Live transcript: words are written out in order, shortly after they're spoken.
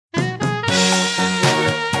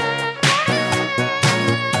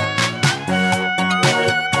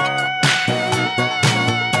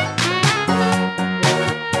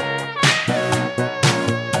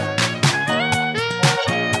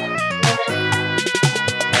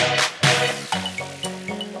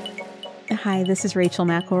Hi, this is Rachel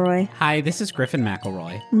McElroy. Hi, this is Griffin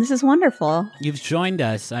McElroy. And this is wonderful. You've joined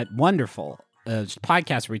us at Wonderful, a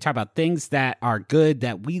podcast where we talk about things that are good,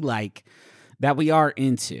 that we like, that we are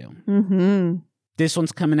into. Mm-hmm. This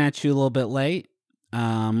one's coming at you a little bit late.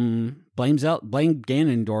 Blame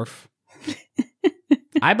Ganondorf.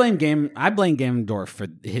 I blame Ganondorf for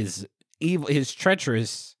his evil, his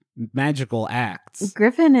treacherous magical acts.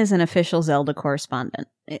 Griffin is an official Zelda correspondent.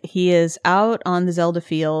 He is out on the Zelda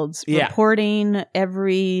fields reporting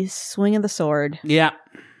every swing of the sword. Yeah.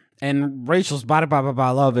 And Rachel's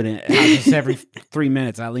loving it. Just every 3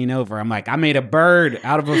 minutes I lean over. I'm like, I made a bird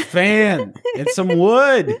out of a fan and some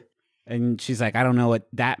wood. And she's like, I don't know what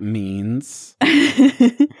that means.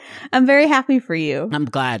 I'm very happy for you. I'm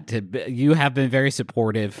glad you have been very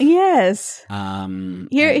supportive. Yes.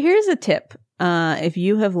 Here's a tip. If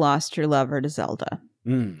you have lost your lover to Zelda,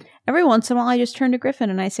 every once in a while I just turn to Griffin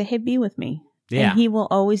and I say, hey, be with me. Yeah. And he will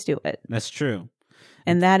always do it. That's true.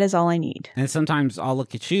 And that is all I need. And sometimes I'll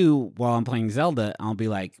look at you while I'm playing Zelda. I'll be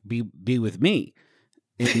like, be with me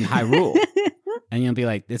in Hyrule. And you'll be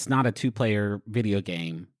like, it's not a 2-player video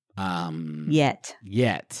game.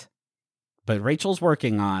 Yet. But Rachel's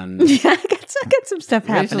working on... Yeah, I got some stuff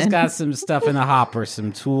happening. Rachel's got some stuff in the hopper,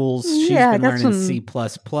 some tools. She's been learning C++.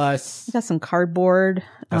 I got some cardboard.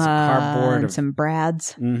 And some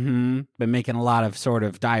brads. Mm-hmm. Been making a lot of sort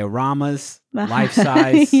of dioramas, life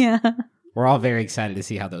size. Yeah. We're all very excited to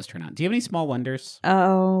see how those turn out. Do you have any small wonders?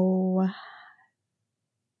 Oh,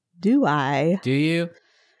 do I? Do you?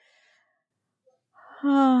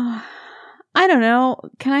 I don't know.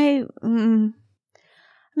 Can I...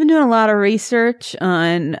 I've been doing a lot of research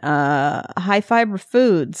on high fiber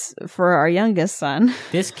foods for our youngest son.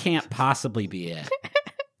 This can't possibly be it.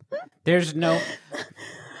 There's no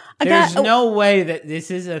way that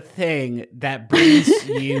this is a thing that brings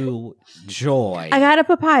you joy. I got a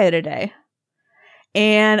papaya today.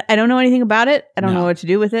 And I don't know anything about it. I don't know what to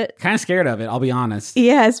do with it. Kind of scared of it, I'll be honest.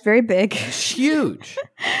 Yeah, it's very big. It's huge.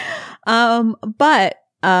 But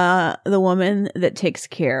the woman that takes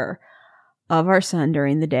care of our son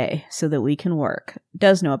during the day so that we can work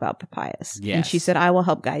does know about papayas. Yes. And she said, I will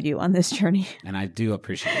help guide you on this journey. And I do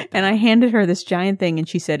appreciate that. And I handed her this giant thing and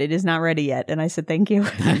she said, it is not ready yet. And I said, thank you.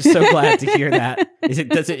 I'm so glad to hear that.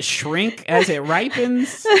 Does it shrink as it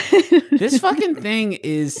ripens? This fucking thing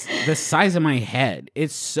is the size of my head.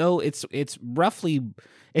 It's roughly,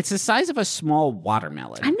 it's the size of a small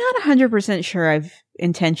watermelon. I'm not 100% sure I've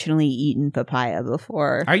intentionally eaten papaya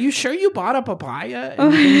before. Are you sure you bought a papaya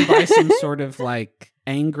and you didn't buy some sort of like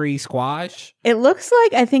angry squash? It looks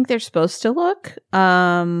like I think they're supposed to look.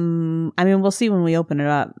 I mean, we'll see when we open it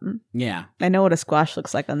up. Yeah. I know what a squash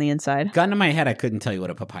looks like on the inside. Gun to my head, I couldn't tell you what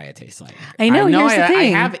a papaya tastes like. I know here's the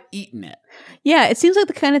thing. I have eaten it. Yeah, it seems like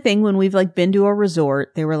the kind of thing when we've like been to a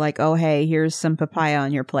resort, they were like, oh, hey, here's some papaya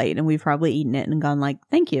on your plate. And we've probably eaten it and gone like,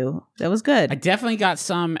 thank you. That was good. I definitely got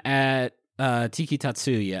some at Tiki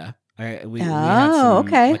Tatsuya. We had some,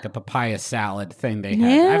 okay. Like a papaya salad thing they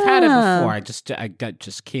had. Yeah. I've had it before. I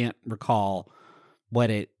just can't recall what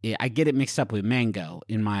it. I get it mixed up with mango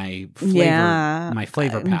in my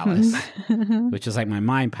flavor palace, which is like my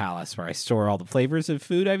mind palace where I store all the flavors of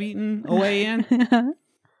food I've eaten away in.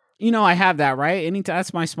 You know, I have that, right?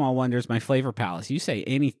 That's my small wonders, my flavor palace. You say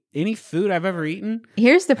any food I've ever eaten.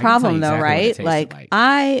 Here's the problem, though, right? Like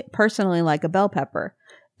I personally like a bell pepper.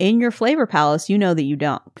 In your flavor palace, you know that you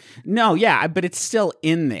don't. No, yeah, but it's still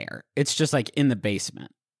in there. It's just like in the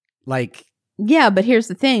basement. Like, yeah, but here's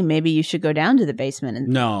the thing. Maybe you should go down to the basement. And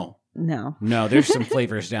No, there's some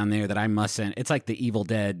flavors down there that I mustn't. It's like the Evil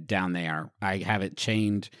Dead down there. I have it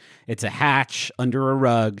chained. It's a hatch under a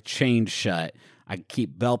rug, chained shut. I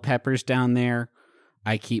keep bell peppers down there.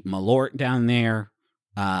 I keep Malort down there.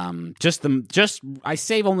 I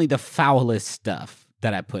save only the foulest stuff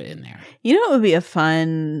that I put in there. You know, it would be a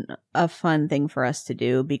fun thing for us to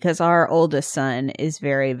do because our oldest son is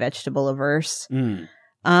very vegetable averse. And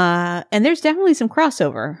there's definitely some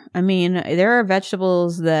crossover. I mean, there are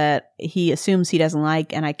vegetables that he assumes he doesn't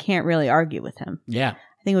like, and I can't really argue with him. Yeah.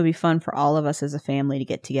 I think it would be fun for all of us as a family to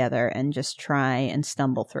get together and just try and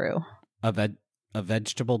stumble through. A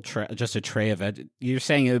vegetable tray, just a tray of veg. You're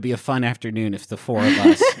saying it would be a fun afternoon if the four of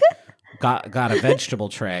us got a vegetable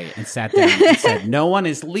tray and sat down and said, no one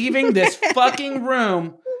is leaving this fucking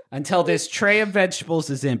room until this tray of vegetables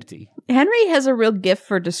is empty. Henry has a real gift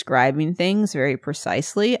for describing things very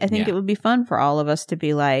precisely. I think it would be fun for all of us to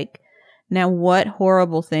be like, now what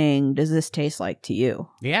horrible thing does this taste like to you?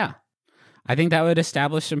 Yeah. I think that would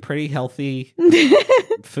establish some pretty healthy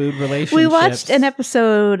food relationships. We watched an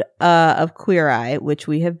episode of Queer Eye, which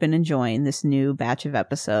we have been enjoying, this new batch of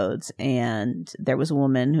episodes. And there was a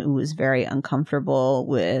woman who was very uncomfortable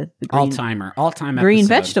with the green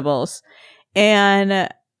vegetables. And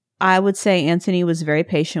I would say Anthony was very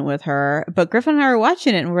patient with her. But Griffin and I were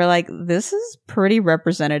watching it and we're like, this is pretty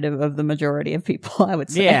representative of the majority of people, I would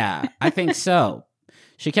say. Yeah, I think so.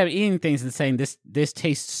 She kept eating things and saying, this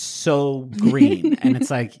tastes so green. And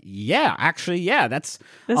it's like, yeah, actually, yeah, that's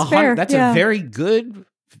fair. That's a very good,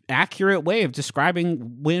 accurate way of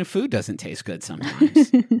describing when food doesn't taste good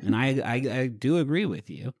sometimes. And I do agree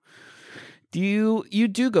with you. You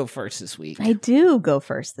do go first this week. I do go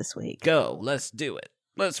first this week. Go. Let's do it.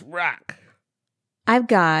 Let's rock. I've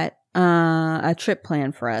got a trip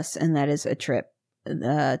planned for us, and that is a trip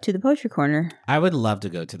to the Poetry Corner. I would love to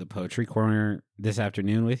go to the Poetry Corner this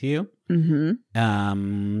afternoon with you.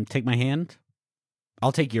 Mm-hmm. Take my hand.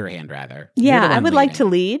 I'll take your hand, rather. Yeah, I would like to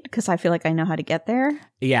lead because I feel like I know how to get there.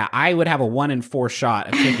 Yeah, I would have a 1 in 4 shot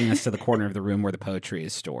of taking us to the corner of the room where the poetry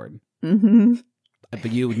is stored. Mm-hmm.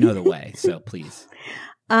 But you would know the way, so please.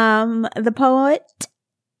 The poet.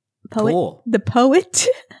 Cool. The poet.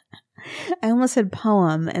 I almost said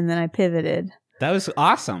poem, and then I pivoted. That was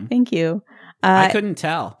awesome. Thank you. I couldn't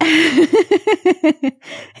tell. The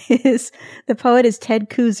poet is Ted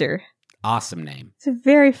Kooser. Awesome name. It's a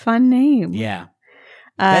very fun name. Yeah.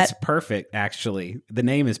 That's perfect, actually. The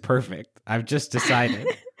name is perfect. I've just decided.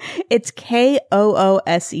 It's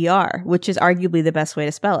Kooser, which is arguably the best way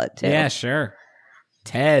to spell it, too. Yeah, sure.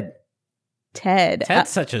 Ted. Ted's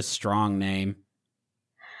such a strong name.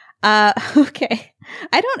 Okay.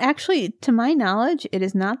 I don't actually, to my knowledge, it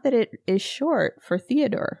is not that it is short for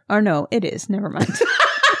Theodore. Or no, it is. Never mind.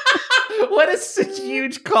 What a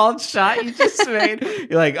huge called shot you just made.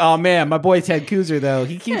 You're like, oh man, my boy Ted Kooser, though,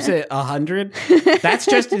 he keeps it 100. That's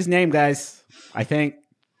just his name, guys. I think.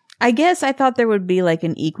 I guess I thought there would be like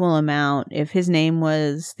an equal amount. If his name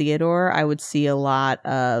was Theodore, I would see a lot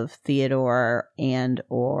of Theodore and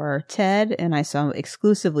or Ted, and I saw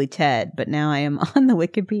exclusively Ted, but now I am on the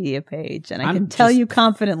Wikipedia page, and I can tell you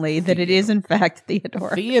confidently that it is in fact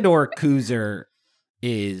Theodore. Theodore Kooser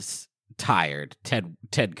is tired. Ted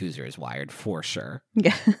Kooser is wired, for sure.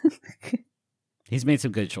 Yeah. He's made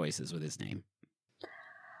some good choices with his name.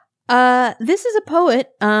 This is a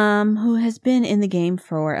poet who has been in the game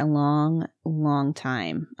for a long, long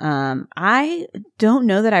time. I don't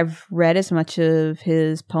know that I've read as much of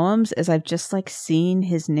his poems as I've just like seen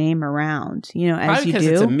his name around. You know, as probably you do.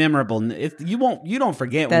 Because it's a memorable. You don't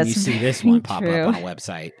forget when you see this one pop up on a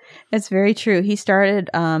website. That's very true. He started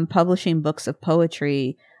publishing books of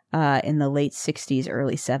poetry in the late 60s,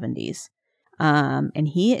 early 70s. And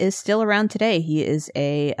he is still around today. He is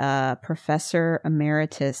a professor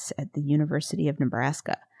emeritus at the University of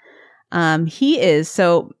Nebraska. He is,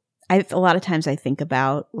 so a lot of times I think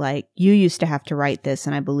about, like, you used to have to write this,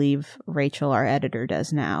 and I believe Rachel, our editor,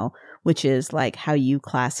 does now, which is like how you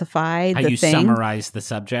classify how the you thing. Summarize the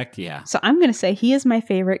subject, yeah. So I'm going to say he is my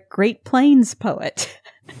favorite Great Plains poet.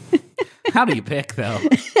 How do you pick, though?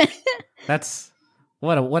 That's,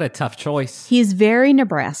 what a tough choice. He's very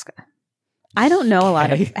Nebraska. I don't know a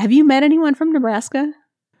lot of... Have you met anyone from Nebraska?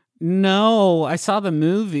 No, I saw the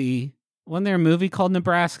movie. Wasn't there a movie called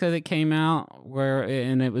Nebraska that came out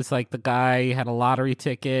and it was like the guy had a lottery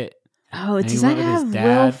ticket? Oh, does that have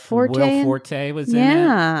Will Forte? Will Forte was in it.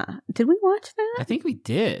 Yeah. Did we watch that? I think we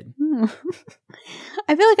did.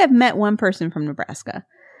 I feel like I've met one person from Nebraska.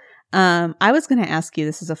 I was going to ask you,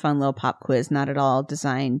 this is a fun little pop quiz, not at all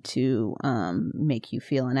designed to make you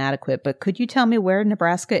feel inadequate, but could you tell me where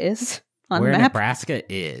Nebraska is? Where Nebraska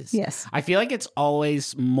is. Yes. I feel like it's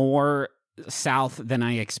always more south than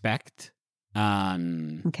I expect.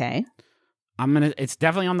 Okay. It's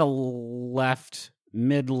definitely on the left,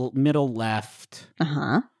 middle left.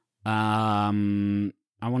 Uh-huh. I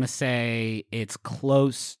want to say it's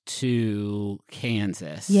close to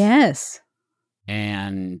Kansas. Yes.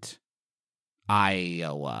 And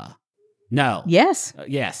Iowa. No. Yes.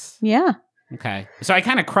 Yes. Yeah. Okay. So I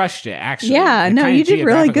kind of crushed it, actually. Yeah, no, you did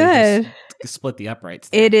really good. Split the uprights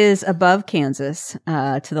there. It is above Kansas,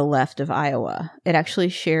 to the left of Iowa. It actually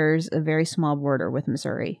shares a very small border with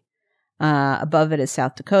Missouri. Above it is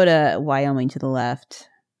South Dakota, Wyoming to the left,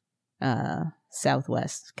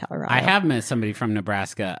 southwest Colorado. I have met somebody from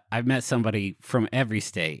Nebraska. I've met somebody from every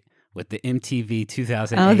state with the MTV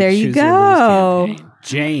 2008 Oh, there you Choose go. Your Lose campaign.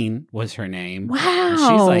 Jane was her name. Wow. And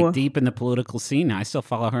she's like deep in the political scene. I still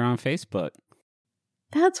follow her on Facebook.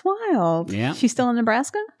 That's wild. Yeah. She's still in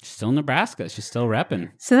Nebraska? She's still in Nebraska. She's still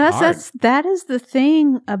repping. So that is the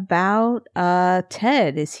thing about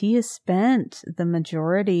Ted, is he has spent the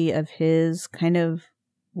majority of his kind of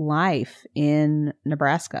life in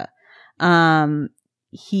Nebraska. Before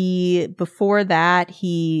that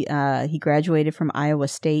he graduated from Iowa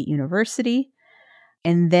State University,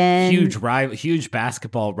 and then huge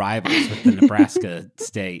basketball rivals with the Nebraska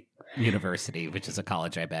State University, which is a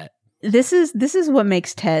college, I bet. This is what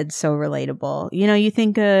makes Ted so relatable. You know, you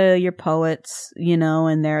think your poets, you know,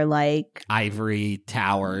 and they're like ivory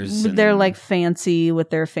towers. They're like fancy with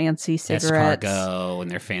their fancy cigarettes, escargot, and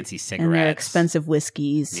their fancy cigarettes and their expensive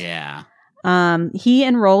whiskeys. Yeah. He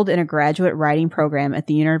enrolled in a graduate writing program at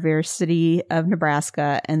the University of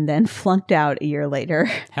Nebraska and then flunked out a year later.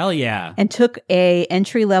 Hell yeah. And took a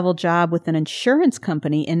entry-level job with an insurance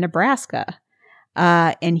company in Nebraska.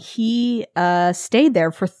 And he stayed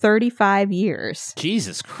there for 35 years.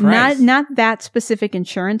 Jesus Christ. Not that specific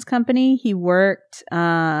insurance company. He worked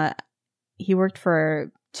for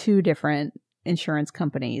 2 different insurance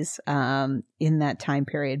companies in that time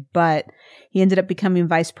period, but he ended up becoming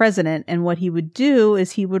vice president. And what he would do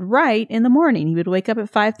is he would write in the morning. He would wake up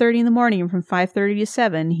at 5:30 in the morning, and from 5:30 to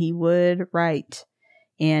 7 he would write.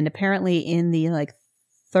 And apparently in the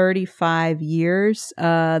 35 years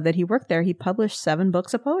that he worked there, he published 7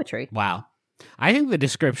 books of poetry. Wow. I think the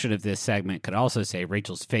description of this segment could also say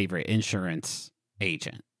Rachel's favorite insurance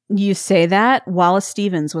agent. You say that? Wallace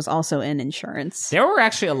Stevens was also in insurance. There were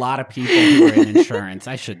actually a lot of people who were in insurance.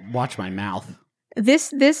 I should watch my mouth.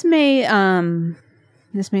 This may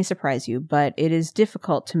surprise you, but it is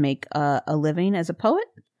difficult to make a living as a poet.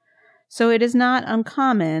 So it is not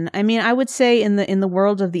uncommon. I mean, I would say in the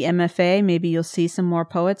world of the MFA, maybe you'll see some more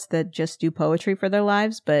poets that just do poetry for their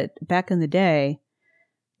lives. But back in the day,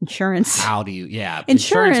 insurance. How do you? Yeah,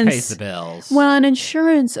 insurance pays the bills. Well, and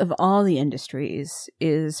insurance of all the industries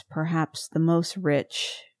is perhaps the most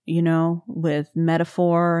rich. You know, with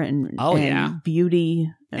metaphor and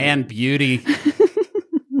beauty and beauty,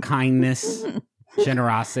 kindness,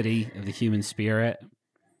 generosity of the human spirit.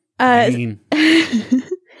 I mean.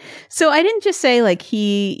 So I didn't just say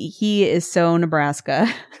he is so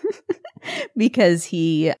Nebraska because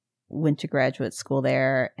he went to graduate school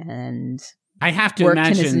there and I have to worked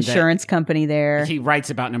imagine in his insurance company there. He writes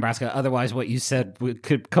about Nebraska. Otherwise, what you said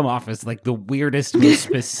could come off as like the weirdest, most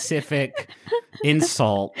specific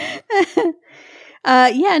insult.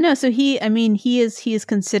 So he is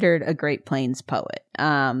considered a Great Plains poet.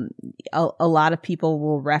 A lot of people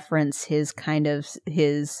will reference his kind of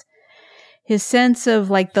his sense of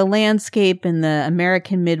like the landscape in the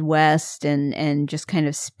American Midwest and just kind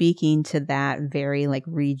of speaking to that very like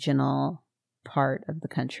regional part of the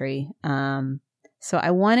country. So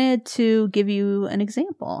I wanted to give you an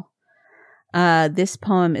example. This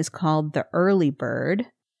poem is called The Early Bird.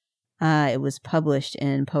 It was published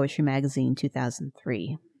in Poetry Magazine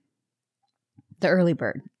 2003. The Early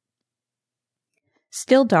Bird.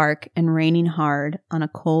 Still dark and raining hard on a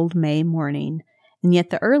cold May morning, and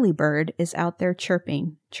yet the early bird is out there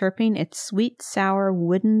chirping its sweet, sour,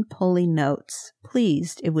 wooden pulley notes,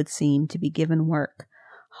 pleased, it would seem, to be given work,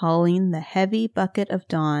 hauling the heavy bucket of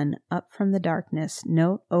dawn up from the darkness,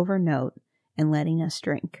 note over note, and letting us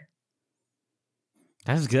drink.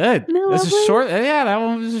 That's good. That's a short. Yeah, that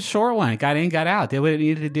one was a short one. It got in, got out. Did what it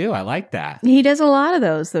needed to do. I like that. He does a lot of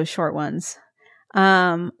those short ones.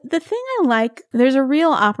 The thing I like, there's a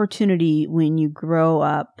real opportunity when you grow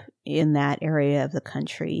up in that area of the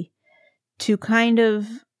country to kind of,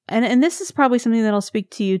 and this is probably something that'll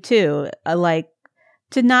speak to you too, like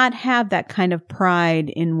to not have that kind of pride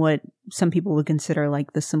in what some people would consider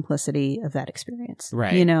like the simplicity of that experience.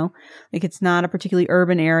 Right. You know, like it's not a particularly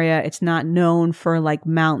urban area. It's not known for like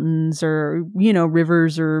mountains or, you know,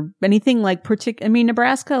 rivers or anything like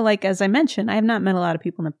Nebraska, like as I mentioned, I have not met a lot of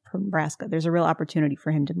people from Nebraska. There's a real opportunity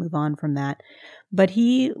for him to move on from that. But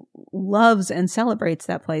he loves and celebrates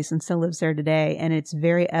that place and still lives there today. And it's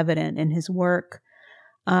very evident in his work.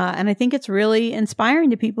 And I think it's really inspiring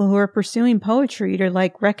to people who are pursuing poetry to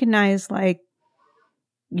like recognize like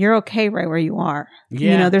you're okay right where you are.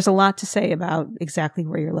 Yeah. You know, there's a lot to say about exactly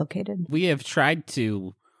where you're located. We have tried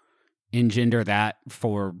to engender that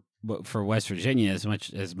for West Virginia as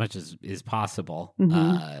much as is possible.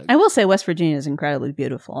 Mm-hmm. I will say West Virginia is incredibly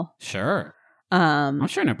beautiful. Sure. I'm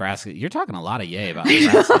sure Nebraska. You're talking a lot of yay about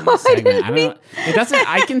Nebraska in this segment. It doesn't.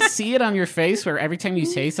 I can see it on your face where every time you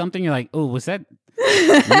say something, you're like, "Oh, was that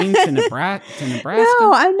mean to Nebraska?"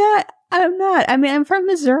 No, I'm not. I mean, I'm from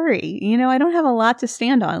Missouri. You know, I don't have a lot to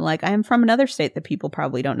stand on. Like, I am from another state that people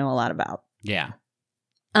probably don't know a lot about. Yeah.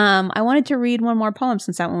 I wanted to read one more poem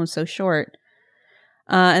since that one was so short.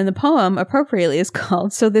 And the poem, appropriately, is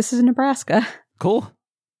called So This Is Nebraska. Cool.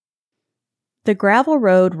 The gravel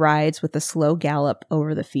road rides with a slow gallop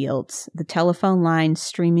over the fields, the telephone line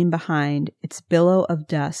streaming behind, its billow of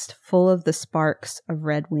dust full of the sparks of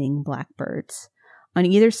red-winged blackbirds. On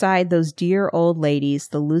either side, those dear old ladies,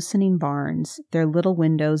 the loosening barns, their little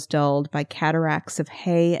windows dulled by cataracts of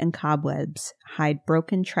hay and cobwebs, hide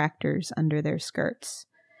broken tractors under their skirts.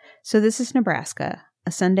 So this is Nebraska,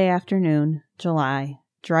 a Sunday afternoon, July,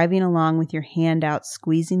 driving along with your hand out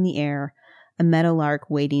squeezing the air, a meadowlark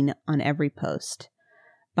waiting on every post.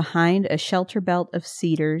 Behind a shelter belt of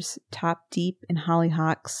cedars, top deep in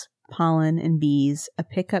hollyhocks, pollen, and bees, a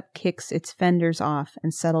pickup kicks its fenders off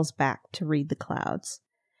and settles back to read the clouds.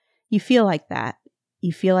 You feel like that.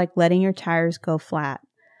 You feel like letting your tires go flat,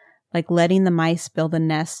 like letting the mice build a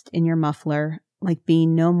nest in your muffler, like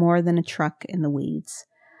being no more than a truck in the weeds.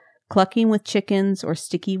 Clucking with chickens or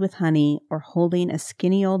sticky with honey or holding a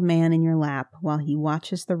skinny old man in your lap while he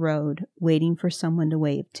watches the road, waiting for someone to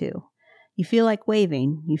wave to. You feel like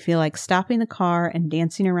waving. You feel like stopping the car and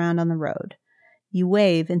dancing around on the road. You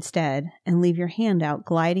wave instead and leave your hand out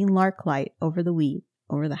gliding lark-light over the wheat,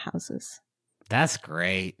 over the houses. That's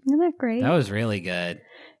great. Isn't that great? That was really good.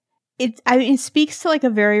 It speaks to like a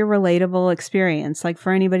very relatable experience, like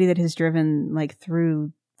for anybody that has driven like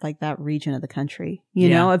through like that region of the country, you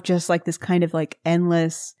know, of just like this kind of like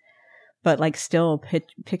endless, but like still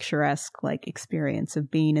picturesque like experience of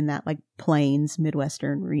being in that like plains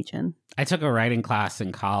Midwestern region. I took a writing class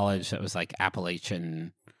in college that was like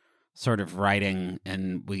Appalachian sort of writing,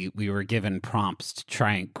 and we were given prompts to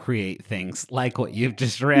try and create things like what you've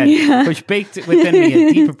just read, which baked within me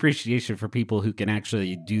a deep appreciation for people who can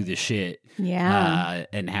actually do the shit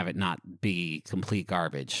and have it not be complete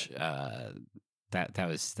garbage. That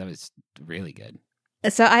was really good.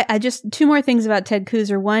 So I just, two more things about Ted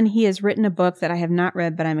Kooser. One, he has written a book that I have not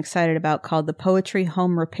read, but I'm excited about, called The Poetry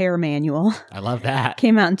Home Repair Manual. I love that.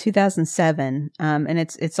 Came out in 2007. And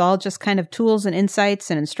it's all just kind of tools and insights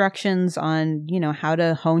and instructions on, you know, how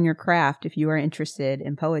to hone your craft if you are interested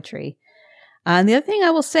in poetry. And the other thing I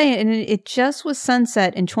will say, and it just was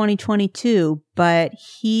sunset in 2022, but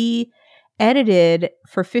he edited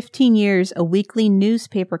for 15 years a weekly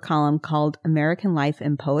newspaper column called American Life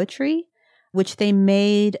and Poetry, which they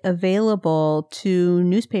made available to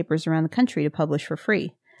newspapers around the country to publish for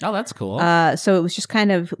free. Oh, that's cool. So it was just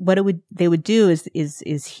kind of what they would do is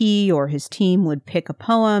he or his team would pick a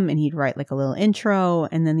poem and he'd write like a little intro,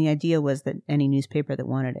 and then the idea was that any newspaper that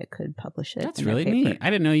wanted it could publish it. That's really neat. I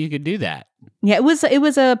didn't know you could do that. Yeah, it was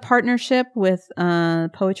a partnership with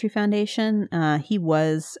Poetry Foundation. He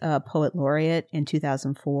was a poet laureate in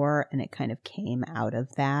 2004, and it kind of came out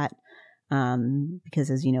of that. Because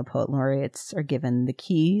as you know, poet laureates are given the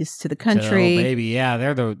keys to the country. Oh, baby, yeah,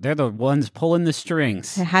 they're the ones pulling the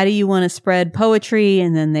strings. How do you want to spread poetry?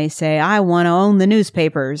 And then they say, I want to own the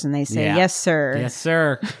newspapers. And they say, yes, sir. Yes,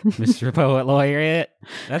 sir, Mr. Poet Laureate.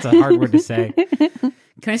 That's a hard word to say.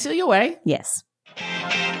 Can I steal you away? Yes.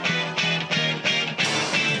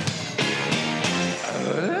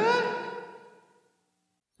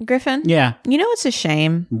 Griffin? Yeah. You know what's a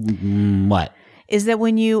shame? What? Is that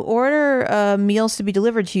when you order meals to be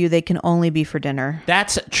delivered to you, they can only be for dinner.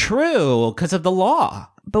 That's true because of the law.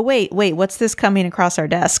 But wait, what's this coming across our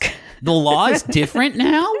desk? The law is different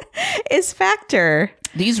now? It's Factor.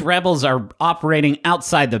 These rebels are operating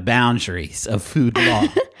outside the boundaries of food law.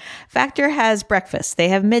 Factor has breakfast. They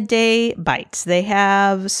have midday bites. They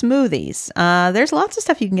have smoothies. There's lots of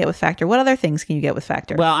stuff you can get with Factor. What other things can you get with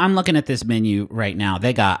Factor? Well, I'm looking at this menu right now.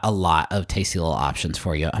 They got a lot of tasty little options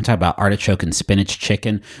for you. I'm talking about artichoke and spinach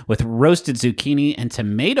chicken with roasted zucchini and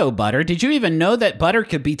tomato butter. Did you even know that butter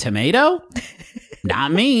could be tomato?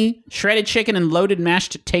 Not me. Shredded chicken and loaded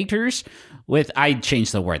mashed taters with, I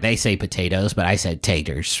changed the word. They say potatoes, but I said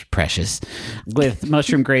taters, precious. With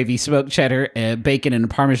mushroom gravy, smoked cheddar, bacon, and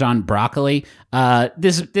Parmesan broccoli.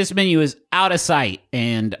 This menu is out of sight,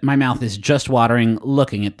 and my mouth is just watering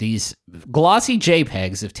looking at these glossy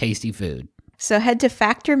JPEGs of tasty food. So head to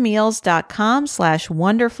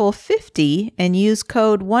factormeals.com/wonderful50 and use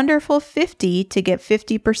code wonderful50 to get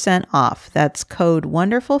 50% off. That's code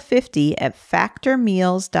wonderful50 at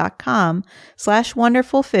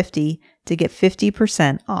factormeals.com/wonderful50 to get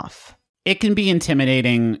 50% off. It can be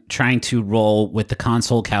intimidating trying to roll with the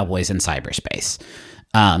console cowboys in cyberspace.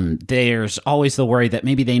 There's always the worry that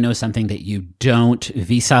maybe they know something that you don't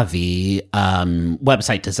vis-a-vis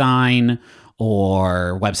website design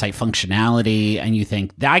or website functionality, and you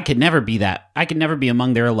think that I could never be that. I could never be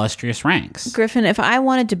among their illustrious ranks. Griffin, if I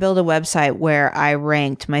wanted to build a website where I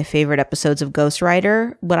ranked my favorite episodes of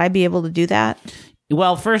Ghostwriter, would I be able to do that?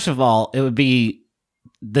 Well, first of all, it would be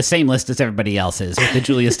the same list as everybody else's with the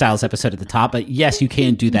Julia Stiles episode at the top. But yes, you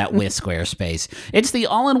can do that with Squarespace. It's the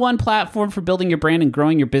all-in-one platform for building your brand and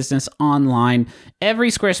growing your business online.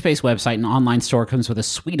 Every Squarespace website and online store comes with a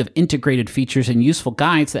suite of integrated features and useful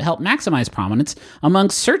guides that help maximize prominence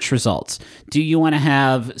among search results. Do you want to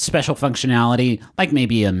have special functionality, like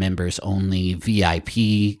maybe a members-only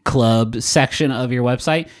VIP club section of your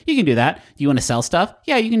website? You can do that. Do you want to sell stuff?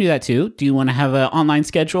 Yeah, you can do that too. Do you want to have an online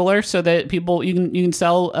scheduler so that people you can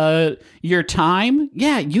sell your time?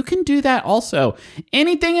 Yeah, you can do that also.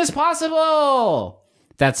 Anything is possible.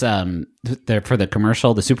 That's there for the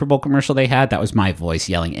commercial, the Super Bowl commercial they had. That was my voice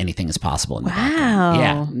yelling, "Anything is possible." In the background.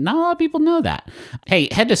 Yeah, not a lot of people know that. Hey,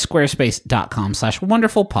 head to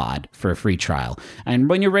squarespace.com/wonderfulpod for a free trial. And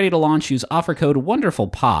when you're ready to launch, use offer code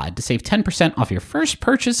WonderfulPod to save 10% off your first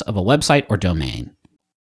purchase of a website or domain.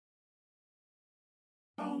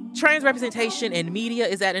 Trans representation in media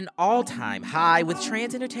is at an all-time high, with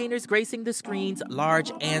trans entertainers gracing the screens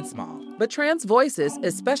large and small. But trans voices,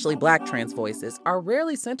 especially Black trans voices, are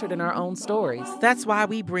rarely centered in our own stories. That's why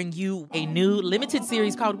we bring you a new limited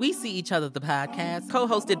series called We See Each Other, the podcast,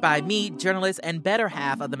 co-hosted by me, journalist and better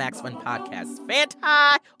half of the Max Fun podcast,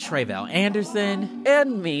 Fanti, Tre'vell Anderson,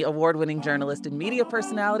 and me, award-winning journalist and media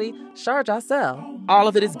personality, Shar Jossell. All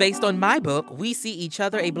of it is based on my book, We See Each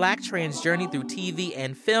Other, a Black trans journey through TV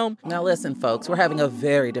and film. Now listen, folks, we're having a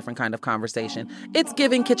very different kind of conversation. It's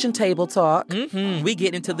giving kitchen table talk. We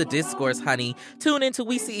get into the discourse, honey. Tune into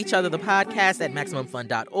We See Each Other, the podcast at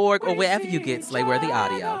MaximumFun.org or wherever you get Slayworthy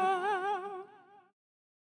audio.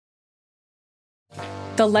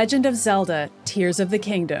 The Legend of Zelda, Tears of the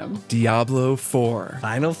Kingdom. Diablo 4.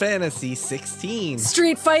 Final Fantasy 16.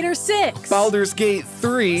 Street Fighter 6. Baldur's Gate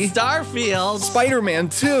 3. Starfield. Spider-Man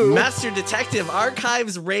 2. Master Detective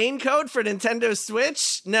Archives Raincoat for Nintendo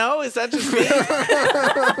Switch? No? Is that just me?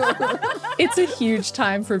 It's a huge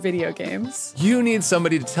time for video games. You need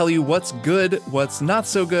somebody to tell you what's good, what's not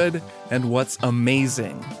so good, and what's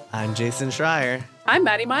amazing. I'm Jason Schreier. I'm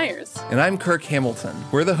Maddie Myers. And I'm Kirk Hamilton.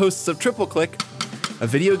 We're the hosts of Triple Click, a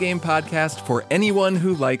video game podcast for anyone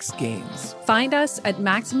who likes games. Find us at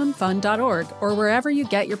MaximumFun.org or wherever you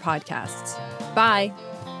get your podcasts. Bye.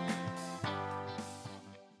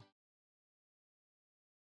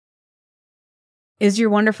 Is your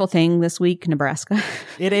wonderful thing this week Nebraska?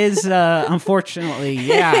 It is, unfortunately,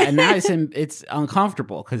 yeah. And now it's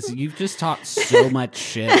uncomfortable because you've just talked so much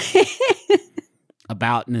shit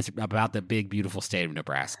about the big, beautiful state of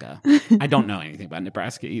Nebraska. I don't know anything about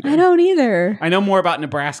Nebraska either. I don't either. I know more about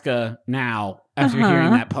Nebraska now after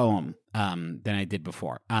hearing that poem than I did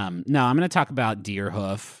before. No, I'm going to talk about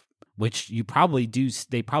Deerhoof, which you probably do.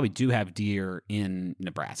 They probably do have deer in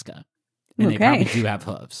Nebraska. And they probably do have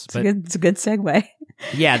hooves. It's a good segue.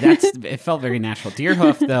 Yeah, it felt very natural.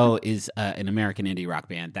 Deerhoof, though, is an American indie rock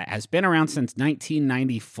band that has been around since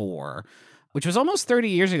 1994, which was almost 30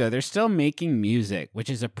 years ago. They're still making music, which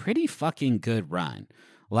is a pretty fucking good run.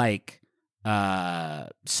 Like,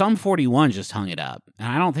 Sum 41 just hung it up.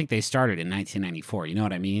 And I don't think they started in 1994. You know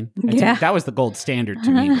what I mean? That was the gold standard to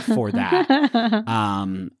me before that.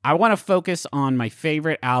 I want to focus on my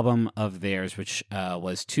favorite album of theirs, which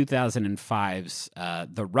was 2005's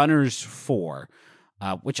The Runners 4.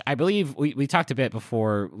 Which I believe we talked a bit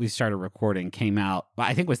before we started recording, came out,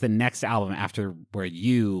 I think was the next album after where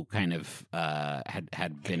you kind of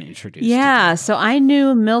had been introduced. Yeah, so I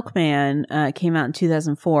knew Milkman came out in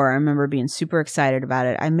 2004. I remember being super excited about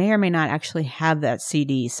it. I may or may not actually have that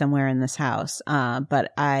CD somewhere in this house,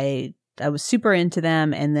 but I was super into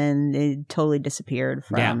them, and then it totally disappeared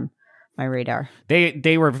from my radar.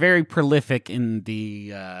 They were very prolific in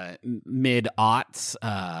the mid-aughts,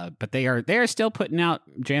 but they are still putting out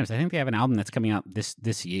jams. I think they have an album that's coming out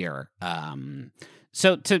this year.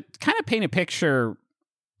 So to kind of paint a picture,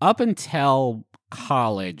 up until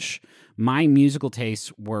college, my musical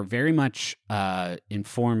tastes were very much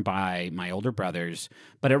informed by my older brothers,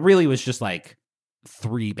 but it really was just like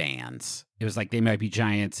 3 bands. It was like They Might Be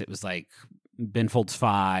Giants. It was like Ben Folds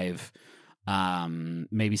 5.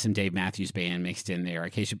 Maybe some Dave Matthews Band mixed in there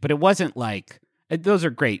occasionally, but it wasn't like, those are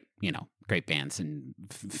great, great bands and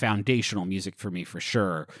foundational music for me for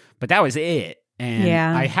sure. But that was it. And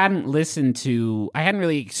I hadn't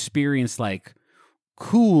really experienced like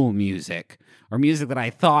cool music or music that I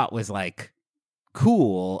thought was like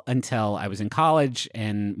cool until I was in college,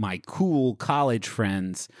 and my cool college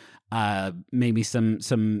friends made me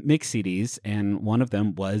some mix CDs, and one of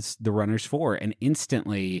them was The Runners 4, and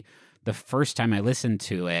instantly, the first time I listened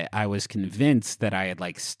to it, I was convinced that I had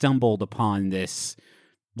like stumbled upon this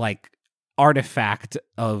like artifact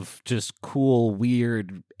of just cool,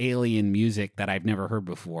 weird alien music that I've never heard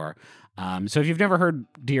before. So if you've never heard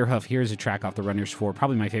Deerhoof, here's a track off the Runners 4,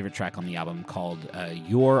 probably my favorite track on the album, called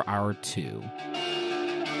You're Our Two.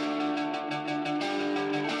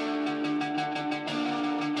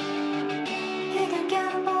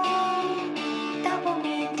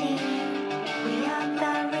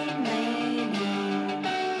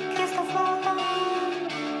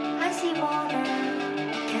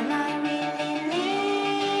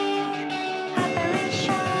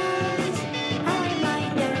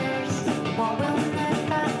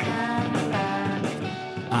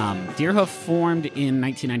 Deerhoof formed in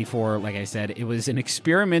 1994, like I said. It was an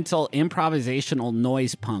experimental improvisational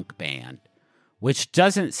noise punk band, which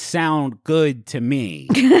doesn't sound good to me.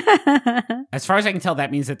 As far as I can tell, that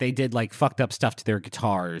means that they did like fucked up stuff to their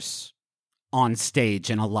guitars on stage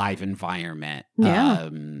in a live environment. Yeah.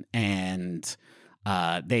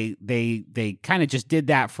 They kind of just did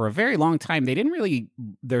that for a very long time. They didn't really,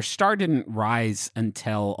 their star didn't rise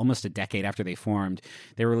until almost a decade after they formed.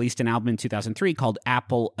 They released an album in 2003 called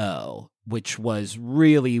Apple O, which was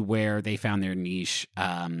really where they found their niche,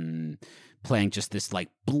 playing just this like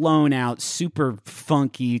blown out, super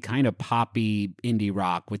funky, kind of poppy indie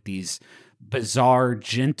rock with these bizarre,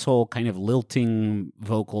 gentle, kind of lilting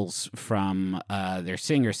vocals from their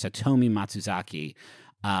singer Satomi Matsuzaki.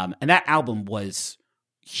 And that album was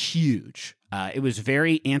huge. It was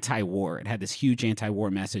very anti-war. It had this huge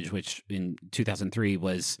anti-war message, which in 2003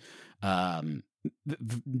 was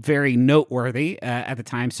very noteworthy at the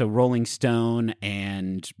time. So Rolling Stone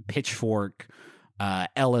and Pitchfork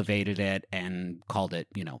elevated it and called it,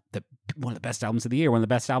 one of the best albums of the year, one of the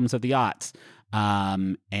best albums of the aughts. I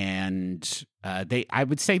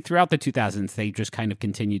would say throughout the 2000s, they just kind of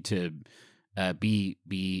continued to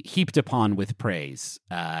be heaped upon with praise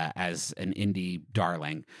as an indie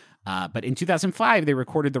darling. But in 2005, they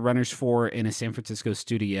recorded the Runners 4 in a San Francisco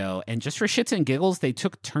studio, and just for shits and giggles, they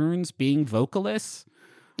took turns being vocalists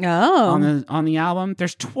on the album.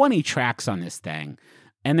 There's 20 tracks on this thing,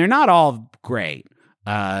 and they're not all great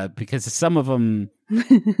because some of them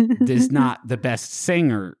is not the best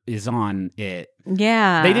singer is on it.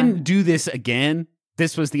 Yeah. They didn't do this again.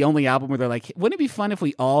 This was the only album where they're like, wouldn't it be fun if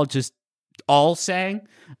we all sang?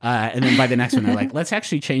 And then by the next one, they're like, let's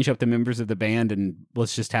actually change up the members of the band and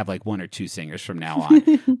let's just have like one or two singers from now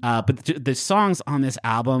on. But the songs on this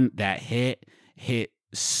album that hit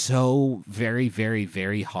so very, very,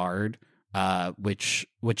 very hard, which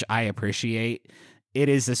I appreciate. It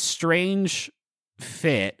is a strange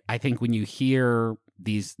fit, I think, when you hear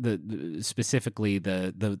specifically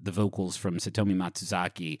the vocals from Satomi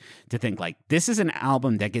Matsuzaki, to think like, this is an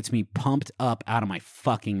album that gets me pumped up out of my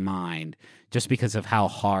fucking mind just because of how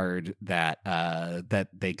hard that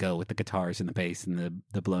they go with the guitars and the bass and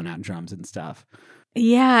the blown out drums and stuff.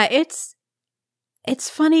 Yeah,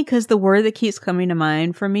 it's funny because the word that keeps coming to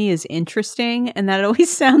mind for me is interesting, and that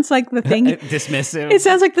always sounds like the thing dismissive. It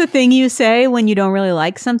sounds like the thing you say when you don't really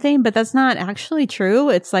like something, but that's not actually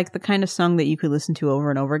true. It's like the kind of song that you could listen to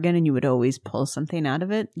over and over again, and you would always pull something out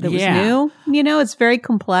of it that was new. It's very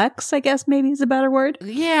complex, I guess maybe is a better word.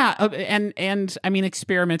 Yeah, and I mean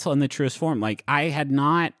experimental in the truest form. Like I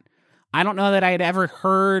don't know that I had ever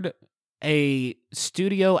heard a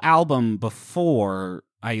studio album before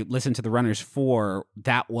I listened to the Runners 4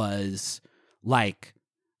 that was like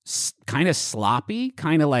kind of sloppy,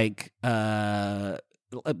 kind of like the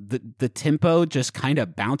tempo just kind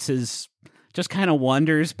of bounces, just kind of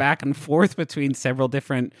wanders back and forth between several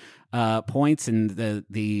different points, and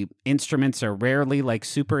the instruments are rarely like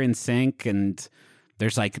super in sync, and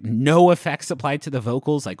there's like no effects applied to the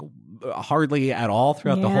vocals, like hardly at all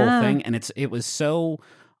throughout the whole thing, and it was so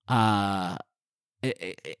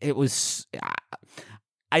it was.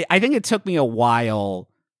 I think it took me a while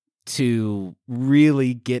to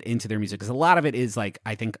really get into their music because a lot of it is like,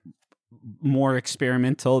 I think, more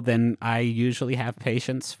experimental than I usually have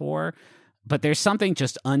patience for. But there's something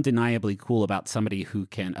just undeniably cool about somebody who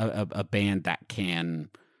can, a band that can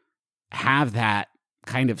have that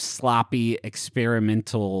kind of sloppy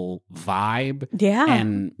experimental vibe,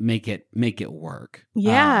 and make it work.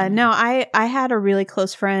 I had a really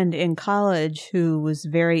close friend in college who was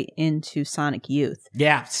very into Sonic Youth.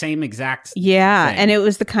 Same exact thing. And it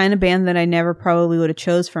was the kind of band that I never probably would have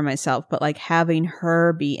chose for myself, but like having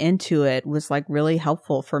her be into it was like really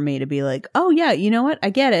helpful for me to be like, oh yeah, you know what, I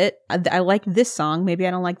get it, I like this song, maybe I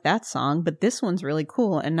don't like that song, but this one's really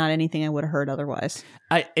cool and not anything I would have heard otherwise.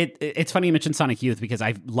 It's funny you mentioned Sonic Youth because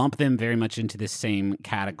I lump them very much into this same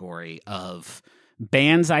category of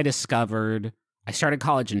bands I discovered. I started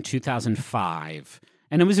college in 2005,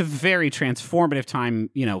 and it was a very transformative time,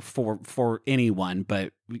 for anyone.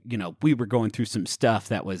 But we were going through some stuff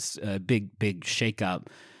that was a big shakeup,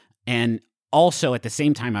 And also at the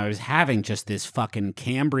same time, I was having just this fucking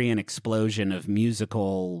Cambrian explosion of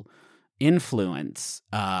musical influence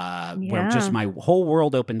where just my whole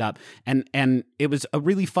world opened up. And it was a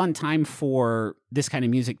really fun time for this kind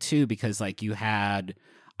of music too, because like you had...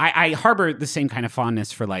 I harbor the same kind of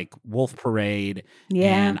fondness for like Wolf Parade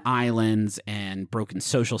and Islands and Broken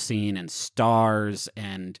Social Scene and Stars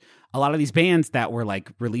and a lot of these bands that were like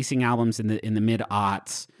releasing albums in the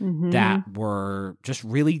mid-aughts that were just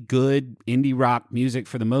really good indie rock music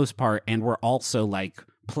for the most part, and were also like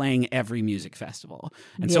playing every music festival.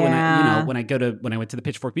 And so when I went to the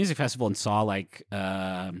Pitchfork Music Festival and saw like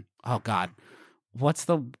what's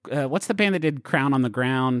the band that did Crown on the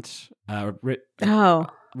Ground?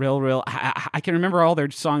 Real. I can remember all their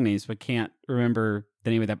song names, but can't remember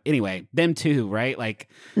the name of them. Anyway, them too, right? Like,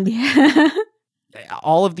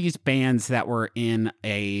 all of these bands that were in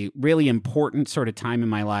a really important sort of time in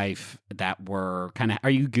my life that were kind of... Are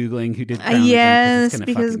you Googling who did Crown? Yes,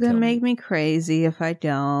 because it's going to make me crazy if I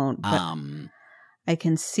don't. But I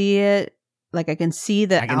can see it. Like, I can see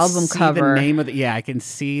the album cover. The name of I can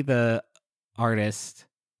see the artist.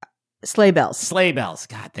 Sleigh Bells.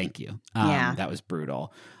 God, thank you. That was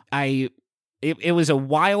brutal. It was a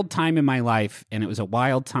wild time in my life, and it was a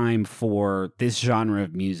wild time for this genre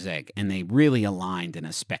of music, and they really aligned in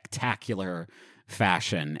a spectacular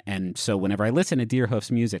fashion. And so whenever I listen to Deerhoof's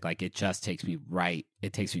music, like it just takes me right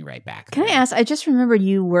back. Can I ask, I just remembered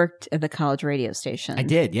you worked at the college radio station. I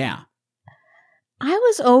did, yeah. I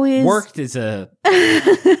was always... Worked is a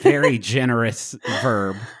very generous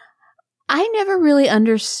verb. I never really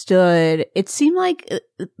understood. It seemed like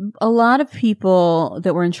a lot of people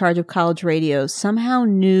that were in charge of college radio somehow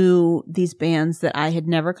knew these bands that I had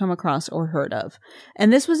never come across or heard of.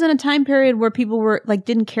 And this was in a time period where people were like,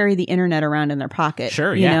 didn't carry the internet around in their pocket.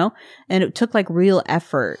 Sure, you know? And it took like real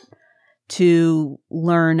effort to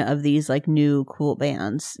learn of these like new cool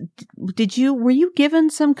bands. Were you given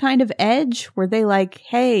some kind of edge? Were they like,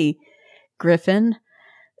 hey, Griffin,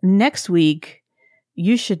 next week,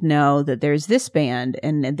 you should know that there's this band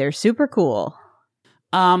and they're super cool?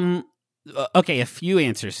 Okay, a few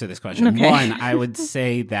answers to this question. Okay. One, I would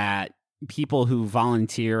say that people who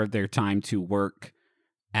volunteer their time to work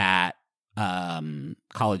at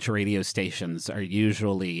college radio stations are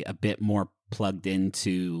usually a bit more plugged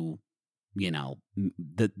into,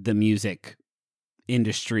 the music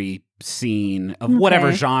industry scene of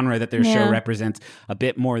whatever genre that their show represents, a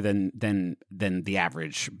bit more than the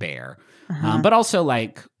average bear. But also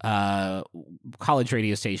like college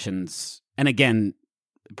radio stations, and again,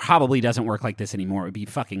 probably doesn't work like this anymore. It would be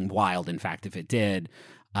fucking wild, in fact, if it did.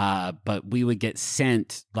 But we would get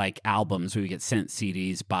sent like albums, we would get sent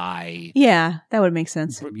CDs by... Yeah, that would make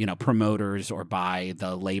sense. Promoters or by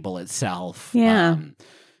the label itself. Yeah.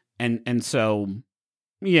 And so,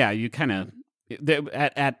 yeah, you kind of...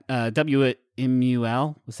 At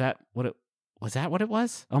WMUL, was that what it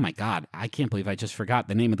was? Oh my God, I can't believe I just forgot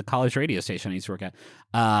the name of the college radio station I used to work at.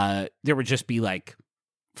 There would just be like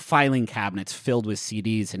filing cabinets filled with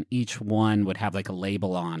CDs, and each one would have like a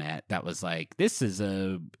label on it that was like, this is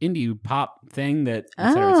a indie pop thing that...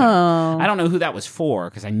 et cetera, et cetera. I don't know who that was for,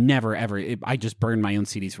 because I never ever... I just burned my own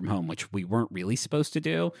CDs from home, which we weren't really supposed to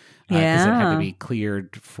do, because it had to be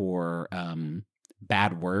cleared for...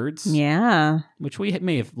 bad words. Yeah. Which we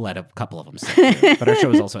may have let a couple of them say. But our show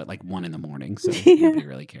was also at like 1 a.m, so nobody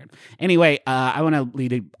really cared. Anyway, I want to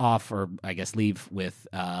lead it off, or I guess leave with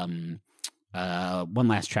one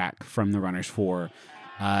last track from the Runners 4.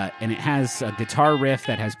 And it has a guitar riff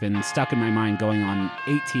that has been stuck in my mind going on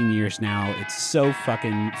 18 years now. It's so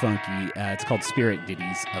fucking funky. It's called Spirit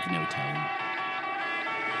Ditties of No Tone.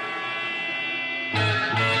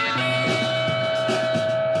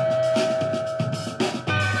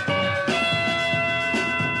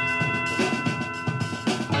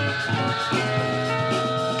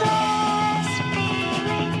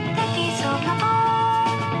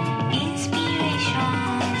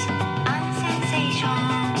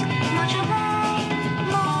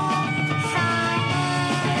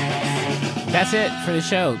 That's it for the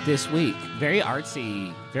show this week. Very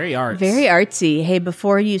artsy. Very arts. Very artsy. Hey,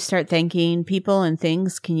 before you start thanking people and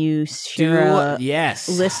things, can you share a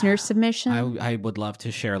listener submission? I would love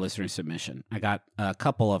to share a listener submission. I got a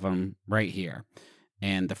couple of them right here.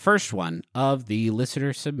 And the first one of the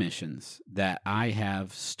listener submissions that I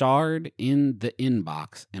have starred in the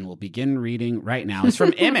inbox and will begin reading right now is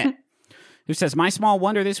from Emmett, who says, my small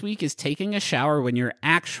wonder this week is taking a shower when you're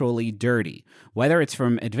actually dirty. Whether it's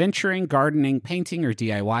from adventuring, gardening, painting, or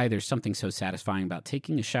DIY, there's something so satisfying about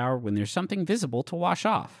taking a shower when there's something visible to wash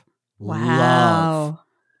off. Wow.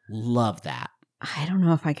 Love that. I don't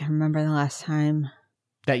know if I can remember the last time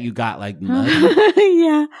that you got like mud?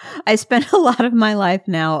 Yeah. I spend a lot of my life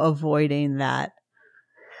now avoiding that.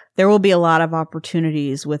 There will be a lot of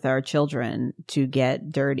opportunities with our children to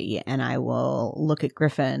get dirty, and I will look at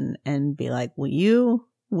Griffin and be like, will you?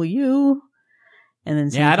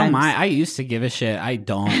 And then I don't mind. I used to give a shit. I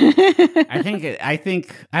don't. I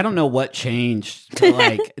think I don't know what changed. But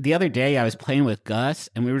like the other day, I was playing with Gus,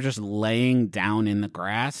 and we were just laying down in the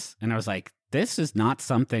grass, and I was like, "This is not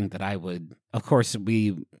something that I would." Of course,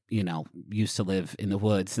 we used to live in the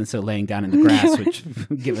woods, and so laying down in the grass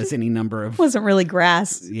would give us any number of wasn't really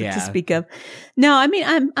grass to speak of. No, I mean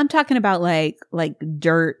I'm talking about like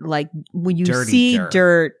dirt, like when you Dirty see dirt.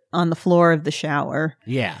 dirt on the floor of the shower.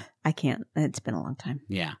 Yeah. I can't. It's been a long time.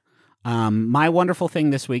 Yeah. My wonderful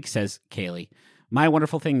thing this week, says Kaylee, my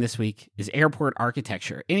wonderful thing this week is airport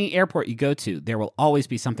architecture. Any airport you go to, there will always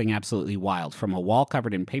be something absolutely wild, from a wall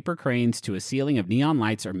covered in paper cranes to a ceiling of neon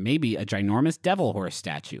lights or maybe a ginormous devil horse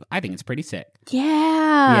statue. I think it's pretty sick.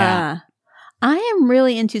 Yeah. I am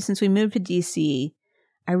really into, since we moved to DC,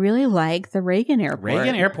 I really like the Reagan Airport.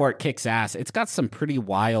 Reagan Airport kicks ass. It's got some pretty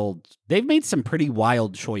wild, they've made some pretty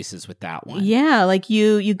wild choices with that one. Yeah, like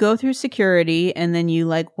you go through security and then you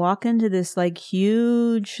like walk into this like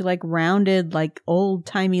huge, like rounded, like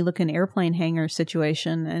old-timey looking airplane hangar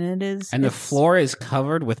situation, and it is. And the floor is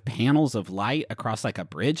covered with panels of light across like a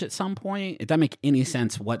bridge at some point. It doesn't make any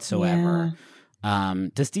sense whatsoever. Yeah.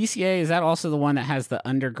 Does DCA, is that also the one that has the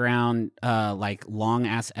underground like long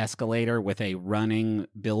ass escalator with a running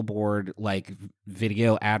billboard like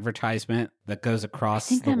video advertisement that goes across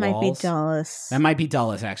the walls? I think that might be Dulles. That might be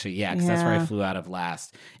Dulles, actually. Yeah, because that's where I flew out of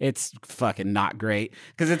last. It's fucking not great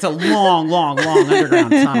because it's a long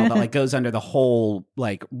underground tunnel that like goes under the whole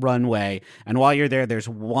like runway. And while you're there, there's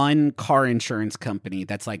one car insurance company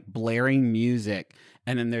that's like blaring music.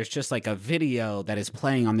 And then there's just like a video that is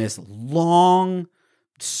playing on this long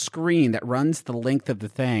screen that runs the length of the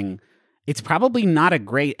thing. It's probably not a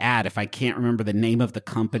great ad if I can't remember the name of the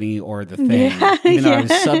company or the thing, even though I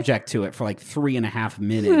was subject to it for like 3.5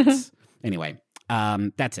 minutes. Anyway,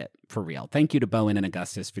 that's it for real. Thank you to Bowen and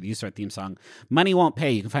Augustus for the use of our theme song, Money Won't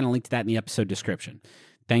Pay. You can find a link to that in the episode description.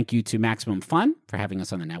 Thank you to Maximum Fun for having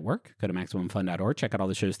us on the network. Go to MaximumFun.org. Check out all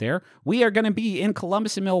the shows there. We are going to be in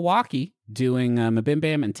Columbus and Milwaukee doing Mabim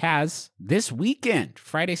Bam and Taz this weekend,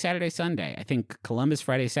 Friday, Saturday, Sunday. I think Columbus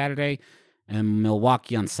Friday, Saturday, and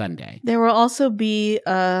Milwaukee on Sunday. There will also be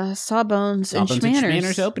Sawbones and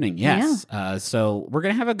Schmanners opening, yes. Yeah. So we're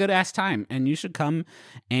going to have a good-ass time, and you should come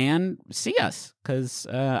and see us, because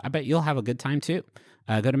I bet you'll have a good time, too.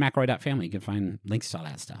 Go to McRoy.family. You can find links to all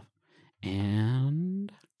that stuff.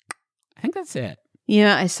 And I think that's it.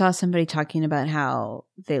 Yeah, I saw somebody talking about how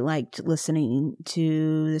they liked listening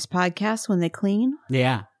to this podcast when they clean.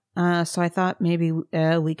 Yeah. So I thought maybe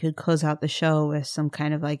we could close out the show with some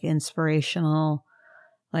kind of like inspirational,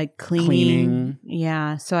 like cleaning.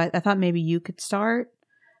 Yeah. So I thought maybe you could start.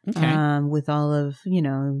 Okay. With all of,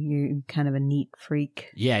 you're kind of a neat freak.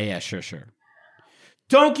 Yeah, sure.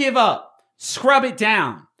 Don't give up. Scrub it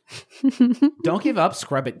down. Don't give up,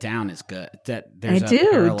 scrub it down is good. I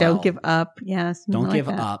do. Parallel. Don't give up. Yes. Don't give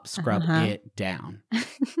up, scrub it down.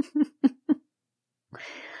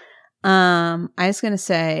 I was going to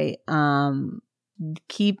say,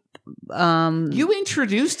 keep. You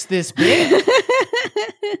introduced this bit.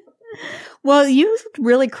 Well, you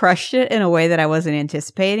really crushed it in a way that I wasn't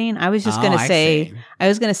anticipating. I was just going to say, I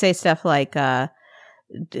was going to say stuff like, one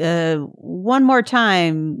more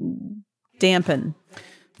time, Dampen.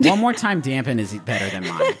 One more time, Dampen is better than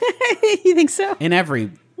mine. You think so? In every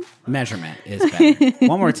measurement is better.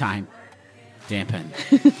 One more time, Dampen.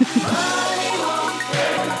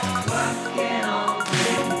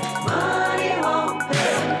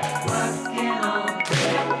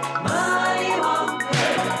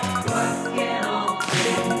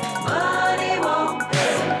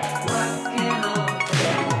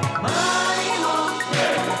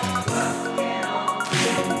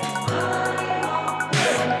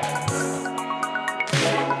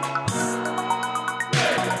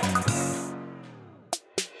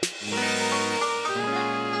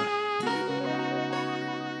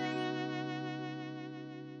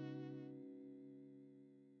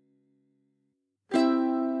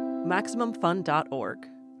 MaximumFun.org.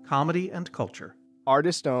 Comedy and culture.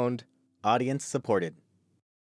 Artist owned. Audience supported.